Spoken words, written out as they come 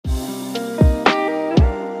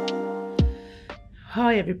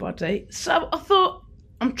Hi everybody. So I thought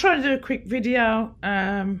I'm trying to do a quick video,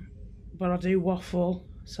 but I do waffle,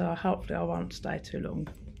 so hopefully I won't stay too long.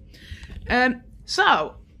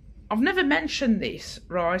 So I've never mentioned this,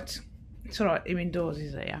 right? It's alright, him indoors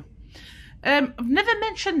is here. I've never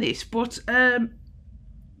mentioned this, but I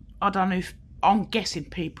don't know if, I'm guessing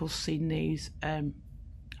people's seen these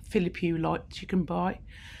Philip Hue lights you can buy,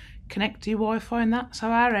 connect to your Wi-Fi and that. So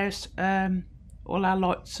our house, all our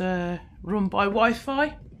lights are run by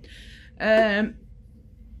Wi-Fi, and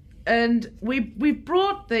we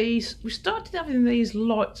brought these. We started having these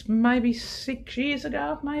lights maybe 6 years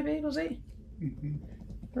ago. Maybe was it?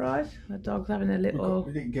 Right. The dog's having a little.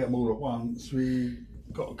 We didn't get them all at once. We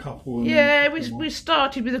got a couple. And yeah, we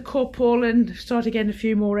started with a couple and started getting a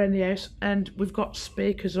few more around the house, and we've got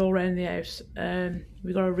speakers all around the house.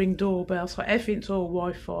 We've got a Ring doorbell, so everything's all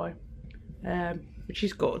Wi-Fi, which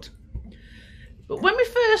is good. But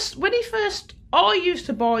I used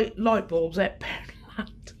to buy light bulbs at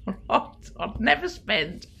Poundland. I'd never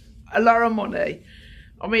spent a lot of money.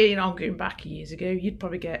 I mean, I'm going back years ago. You'd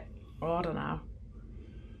probably get, I don't know,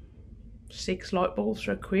 6 light bulbs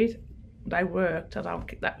for £1. They worked.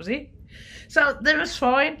 That was it. So that was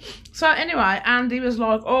fine. So anyway, Andy was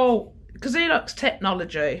like, oh, because he likes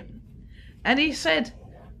technology, and he said,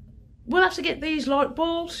 we'll have to get these light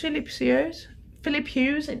bulbs, Philip Hughes,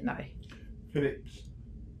 isn't they? Philips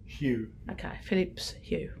Hue. Okay, Philips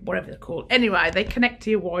Hue, whatever they're called. Anyway, they connect to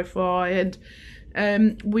your Wi-Fi,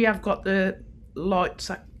 and we have got the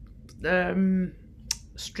lights,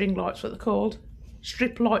 string lights, what they're called,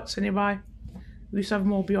 strip lights anyway. We used to have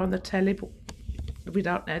them all behind the telly, but we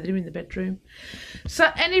don't now, they're in the bedroom. So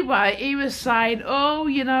anyway, he was saying, oh,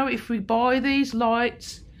 you know, if we buy these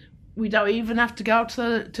lights, we don't even have to go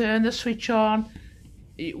to turn the switch on.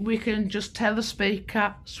 We can just tell the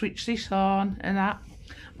speaker, switch this on and that.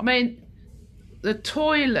 I mean, the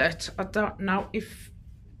toilet, I don't know if...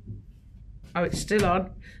 Oh, it's still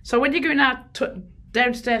on. So when you're going out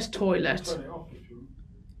downstairs toilet... Turn it off if you want.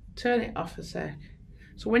 Turn it off a sec.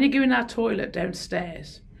 So when you're going out toilet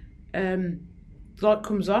downstairs, the light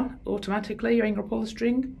comes on automatically. You ain't got to pull the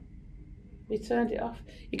string. We turned it off.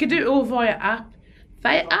 You can do it all via app.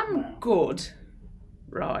 They am good.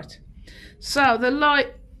 Right. So the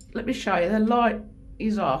light, let me show you, the light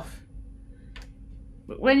is off.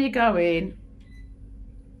 But when you go in,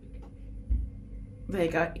 there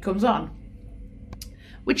you go, it comes on.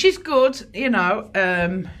 Which is good, you know.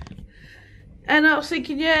 And I was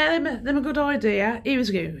thinking, yeah, them a good idea. He was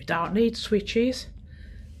going, we don't need switches.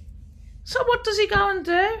 So what does he go and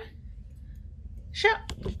do?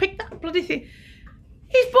 Pick that bloody thing.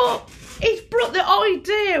 He's brought, the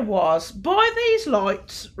idea was, buy these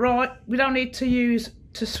lights, right, we don't need to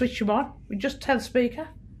switch them on, we just tell the speaker.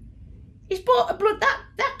 He's bought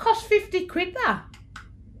that cost 50 quid, that.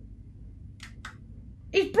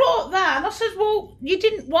 He's brought that, and I said, well, you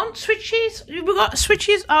didn't want switches? We've got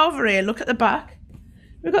switches over here, look at the back.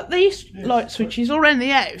 We've got these light switches all around the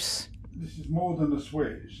house. This is more than a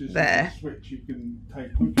switch. This there. is a switch you can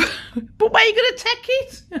take with you. But where are you going to take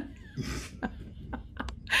it?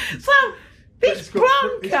 So this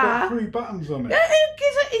brown It's car, got 3 buttons on it.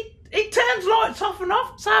 It turns lights off and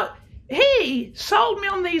off. So he sold me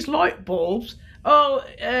on these light bulbs. Oh,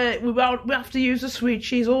 we have to use the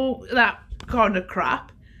switches, all that kind of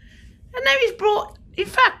crap. And now he's brought. In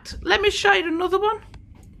fact, let me show you another one.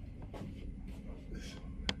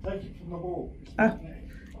 Take it from the wall.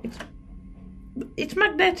 It's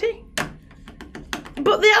magnetic.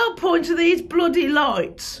 But the whole point of these bloody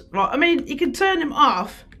lights, right? I mean, you can turn them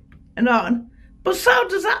off and on, but so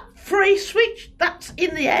does that free switch that's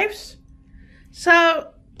in the house.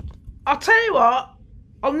 So, I'll tell you what,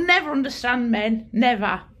 I'll never understand men,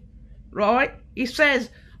 never, right? He says,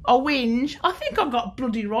 I whinge. I think I've got a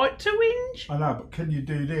bloody right to whinge. I know, but can you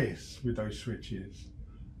do this with those switches?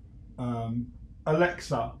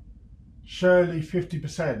 Alexa, Shirley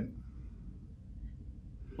 50%.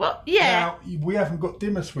 Well, yeah. Now, we haven't got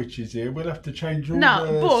dimmer switches here. We'll have to change all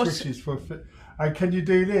the switches for... And can you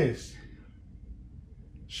do this?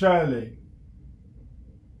 Shirley.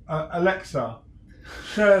 Alexa.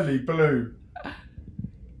 Shirley blue.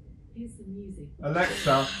 Here's the music.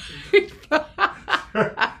 Alexa.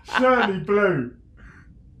 Shirley blue.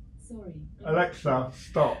 Sorry. Alexa,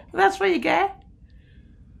 stop. That's where you get.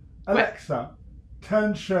 Alexa,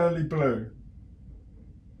 turn Shirley blue.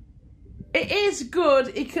 It is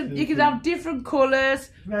good. You can have different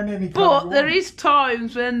colours, But there is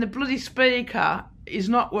times when the bloody speaker is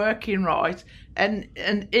not working right, and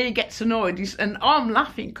he gets annoyed, and I'm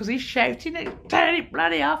laughing because he's shouting, "Turn it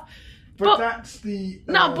bloody off!" But that's the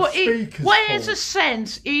no, but speaker's where's fault. the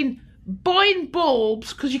sense in buying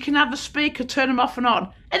bulbs because you can have a speaker, turn them off and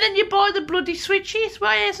on, and then you buy the bloody switches.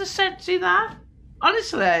 Why is the sense in that?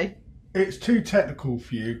 Honestly. It's too technical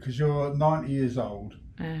for you because you're 90 years old.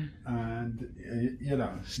 And, you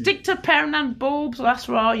know. Stick to pound and bulbs, that's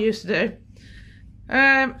what I used to do.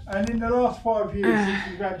 And in the last 5 years since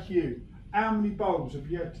you've had Hugh, how many bulbs have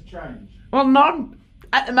you had to change? Well, none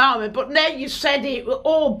at the moment, but now you said it,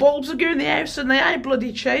 all bulbs are going in the house and they ain't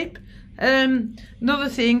bloody cheap. Another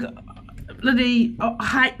thing, bloody, I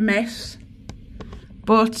hate mess,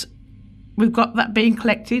 but we've got that being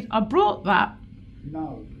collected. I brought that.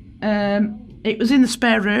 No. It was in the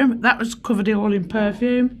spare room. That was covered all in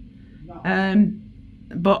perfume. No.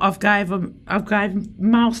 But I've gave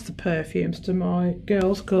most of the perfumes to my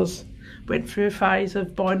girls because went through a phase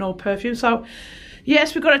of buying all perfume. So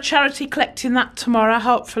yes, we've got a charity collecting that tomorrow,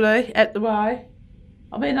 hopefully, at the way.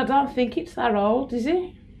 I mean, I don't think it's that old, is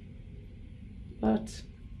it? But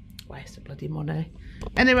waste of bloody money.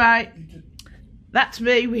 Anyway, that's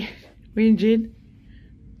me whinging.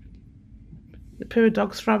 The pair of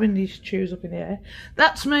dogs throwing these shoes up in the air.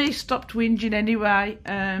 That's me, stopped whinging anyway.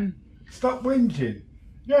 Stop whinging?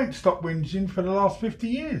 You ain't stopped whinging for the last 50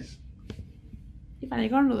 years. You've only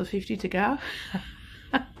got another 50 to go.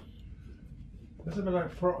 That's a bit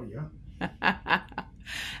like throttle you.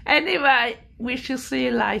 Anyway, we shall see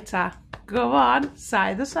you later. Go on,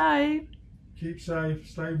 say the same. Keep safe,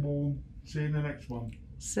 stay warm. See you in the next one.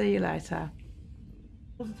 See you later.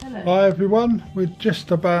 Hi everyone, we're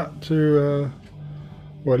just about to,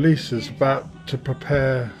 well, Lisa's about to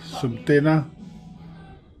prepare some dinner.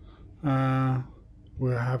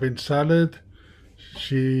 We're having salad.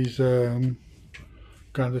 She's going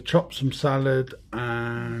to chop some salad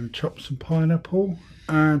and chop some pineapple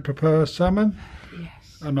and prepare salmon.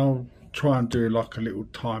 Yes. And I'll try and do like a little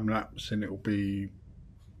time lapse and it'll be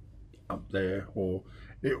up there, or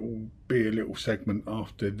it will be a little segment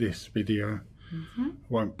after this video.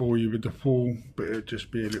 Won't bore you with the full, but it'll just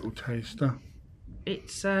be a little taster.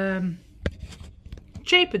 It's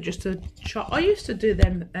cheaper just to chop. I used to do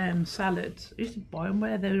them salads. I used to buy them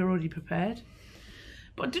where they were already prepared,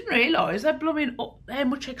 but I didn't realise they're blooming up how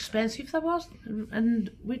much expensive that was. And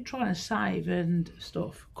we're trying to save and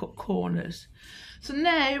stuff, cut corners. So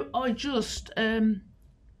now I just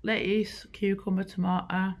lettuce, cucumber,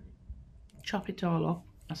 tomato, chop it all up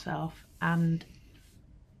myself, and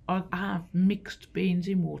I have mixed beans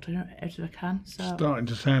in water out of a can. So starting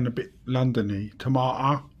to sound a bit Londony.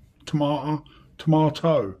 Tomato, tomato,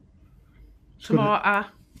 tomato. Tomato.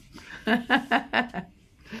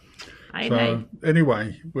 So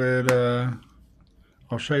anyway, we'll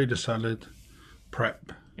I'll show you the salad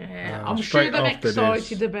prep. Yeah, I'm sure they're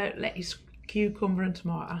excited about lettuce, cucumber and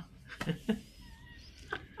tomato.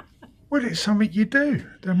 Well, it's something you do.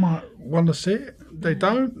 They might want to see it. They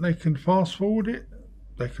don't. They can fast forward it.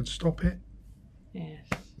 They can stop it. Yes.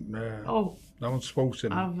 Oh, no one's forcing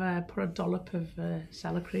them. I've put a dollop of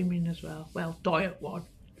salad cream in as well. Well, diet one.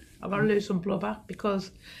 I've got to lose some blubber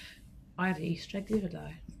because I had Easter egg the other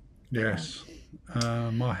day. Yes.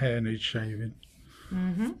 My hair needs shaving.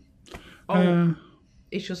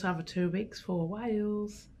 It's just over 2 weeks for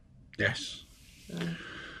Wales. Yes.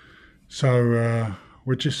 So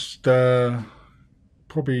we're just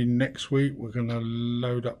probably next week we're going to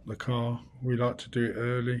load up the car. We like to do it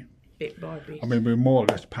early. Bit by bit. I mean, we're more or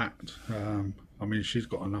less packed. I mean, she's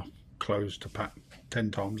got enough clothes to pack 10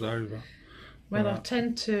 times over. Well, I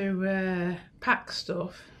tend to pack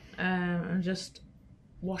stuff and just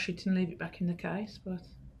wash it and leave it back in the case. But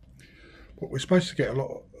we're supposed to get a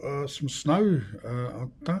lot, some snow. I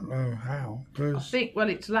don't know how. I think, well,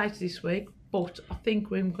 it's later this week, but I think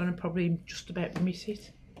we're going to probably just about miss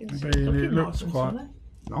it. It looks quite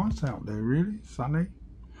nice out there, really sunny.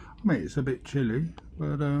 I mean, it's a bit chilly,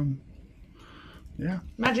 but yeah.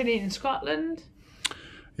 Imagine it in Scotland.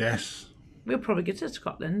 Yes. We'll probably get to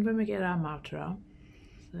Scotland when we get our motor.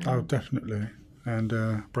 So. Oh, definitely. And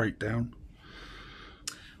breakdown.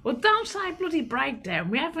 Well, don't say bloody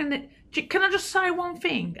breakdown. We're having it. Can I just say one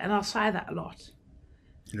thing? And I'll say that a lot.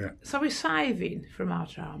 Yeah. So we're saving from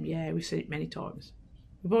motorhome. Yeah, we've said it many times.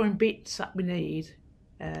 We're buying bits that we need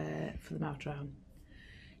for the motorhome.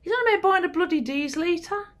 You don't know about buying a bloody diesel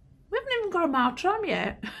eater? We haven't even got a motorhome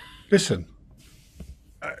yet. Listen,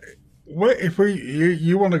 if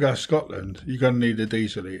you want to go to Scotland, you're going to need a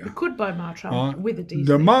diesel eater. We could buy a motorhome with a diesel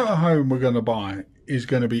The eater. motorhome we're going to buy is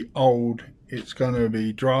going to be old. It's going to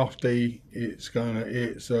be drafty.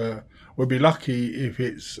 We'll be lucky if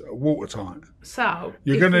it's watertight. So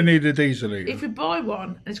you're going to need a diesel eater. If we buy one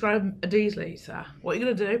and it's got a diesel eater, what are you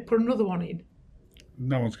going to do? Put another one in?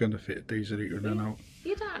 No one's going to fit a diesel eater in an old.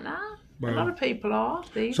 You don't know. A lot of people are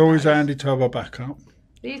these It's always days. handy to have a backup.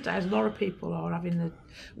 These days, a lot of people are having the.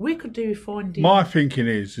 We could do finding. My thinking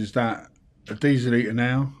is that a diesel eater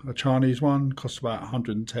now, a Chinese one, costs about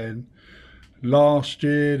 110. Last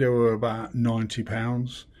year they were about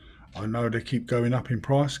 £90. I know they keep going up in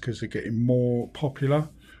price because they're getting more popular.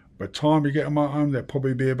 By the time you get them at home, they'll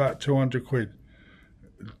probably be about 200 quid.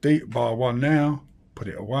 Buy one now, put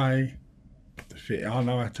it away. I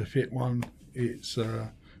know how to fit one. It's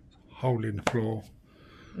a hole in the floor.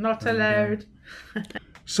 Not allowed.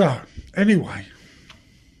 So, anyway,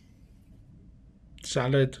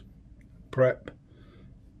 salad, prep.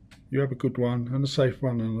 You have a good one and a safe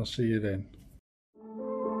one, and I'll see you then.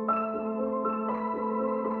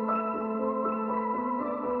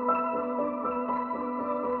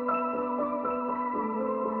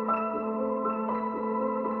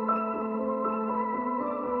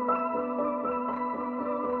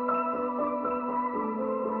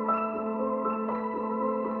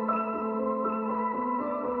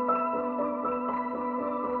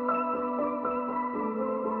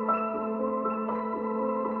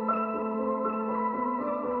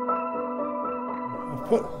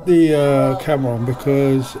 Put the camera on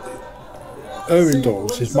because her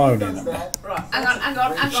indoors is moaning at me. Right, hang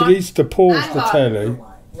on. She needs to pause Hang the on. telly.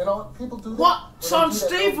 You know, people do that. What's on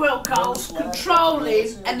Steve Wilco's controlling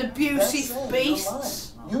and abusive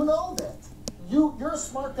beasts? You know that. You're a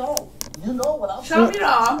smart guy. You know what I'm Show saying. me your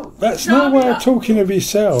arm. That's Show not me way your- of talking of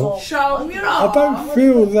yourself. Show me your I arm. don't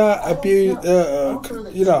feel that abuse.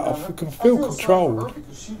 You know, I can feel controlled.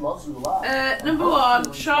 Because she loves you a lot. Number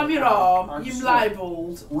one, show me your arm. You've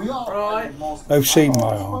labelled. We are. Right. They've seen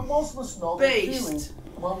my arm. Most of us know the Beast. feeling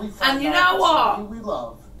when we find And you out know that what? somebody we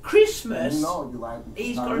love. Christmas, You know you like it.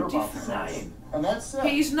 he's Now got you're a about to different know. name. And that's it.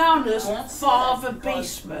 He's known as That's Father it,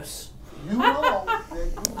 because Beastmas. You know that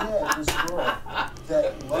you had this girl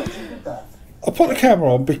that loves you to death. I put the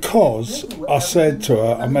camera on because I said to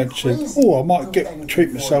her, I mentioned, oh, I might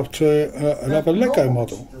treat myself to another Lego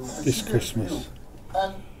model this Christmas.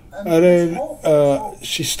 And then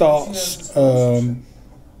she starts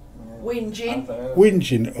Whinging.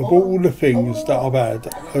 whinging of all the things that I've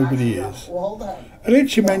had over the years. And then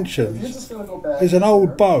she mentions there's an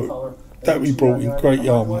old boat that we brought in Great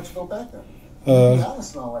Yarmouth.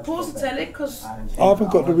 Pause the telly because I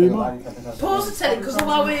haven't got the remote. pause the telly because I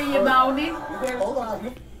won't hear you moaning. I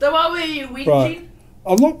won't hear you whinging. Right.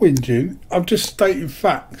 I'm not whinging, I'm just stating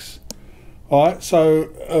facts. Alright,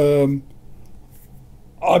 so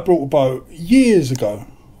I bought a boat years ago,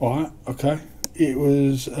 right, okay? It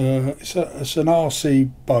was, it's an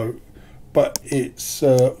RC boat, but it's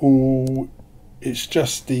it's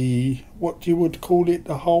just the, what you would call it,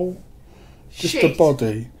 the hull? Just Shit. the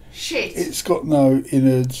body. Shit. It's got no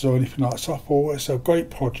innards or anything like that. So I thought it's a great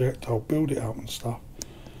project. I'll build it up and stuff.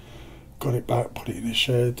 Got it back, put it in the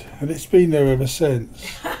shed, and it's been there ever since.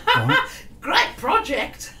 Right? Great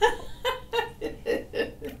project.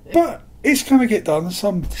 But it's going to get done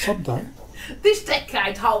someday. This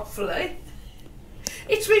decade, hopefully.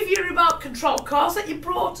 It's with your remote control cars that you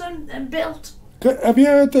brought and built. Have you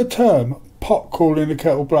heard the term pot calling the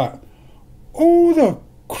kettle black? All the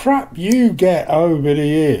crap you get over the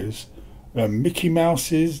years, the Mickey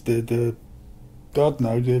Mouses, the God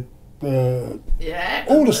know, Yeah.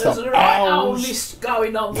 all the there's stuff. a right old Owls. list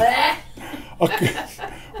going on there.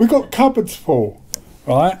 We got cupboards full,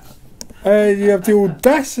 right? And you have the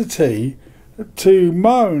audacity to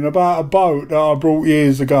moan about a boat that I brought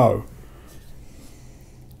years ago.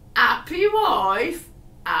 Happy wife,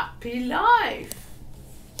 happy life.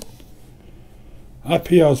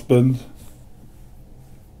 Happy husband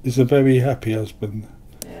is a very happy husband.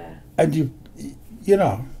 Yeah. And you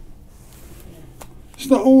know, it's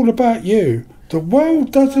not all about you. The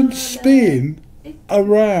world doesn't spin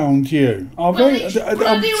around you.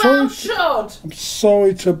 I'm Should.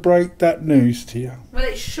 sorry to break that news to you. Well,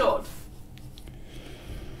 it should.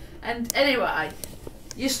 And anyway,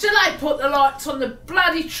 you still ain't put the lights on the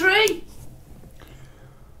bloody tree.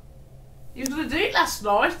 You was going to do it last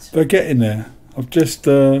night. They're getting there. I've just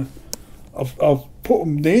I've put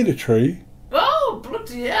them near the tree. Oh,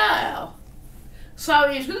 bloody hell. So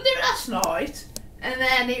he was going to do it last night, and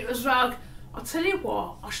then it was like, I'll tell you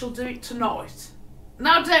what, I shall do it tonight.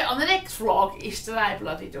 No doubt on the next vlog, he's still ain't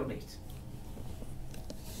bloody done it.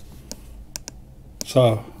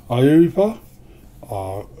 So I hoover,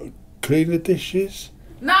 I clean the dishes.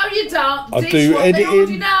 No, you don't. I do They already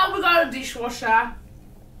editing. know we got a dishwasher.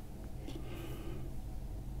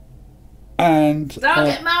 And Don't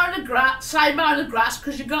get mowing the grass. Say mowing the grass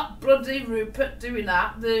because you got bloody Rupert doing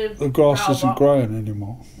that. the grass isn't robot. growing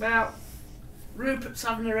anymore. Well, Rupert's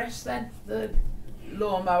having a rest then.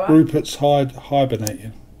 lawnmower. Rupert's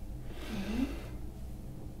hibernating.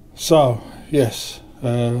 So, yes,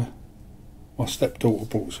 my stepdaughter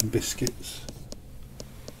bought some biscuits.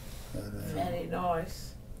 Very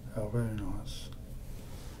nice. Oh, very nice.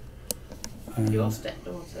 Your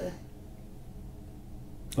stepdaughter.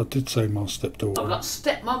 I did say my stepdaughter. I've got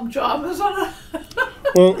stepmom dramas on her.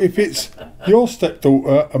 Well, if it's your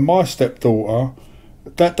stepdaughter and my stepdaughter,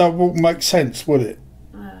 that wouldn't make sense, would it?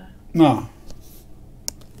 No.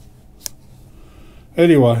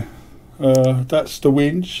 Anyway, that's the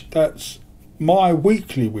whinge. That's my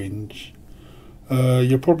weekly whinge.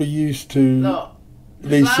 You're probably used to Look,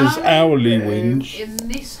 Lisa's hourly whinge. in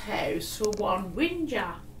this house for one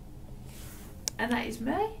whinger. And that is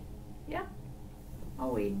me. Yeah. I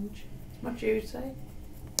whinge. It's my duty.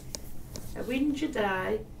 A whinge a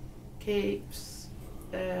day keeps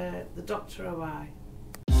the doctor away.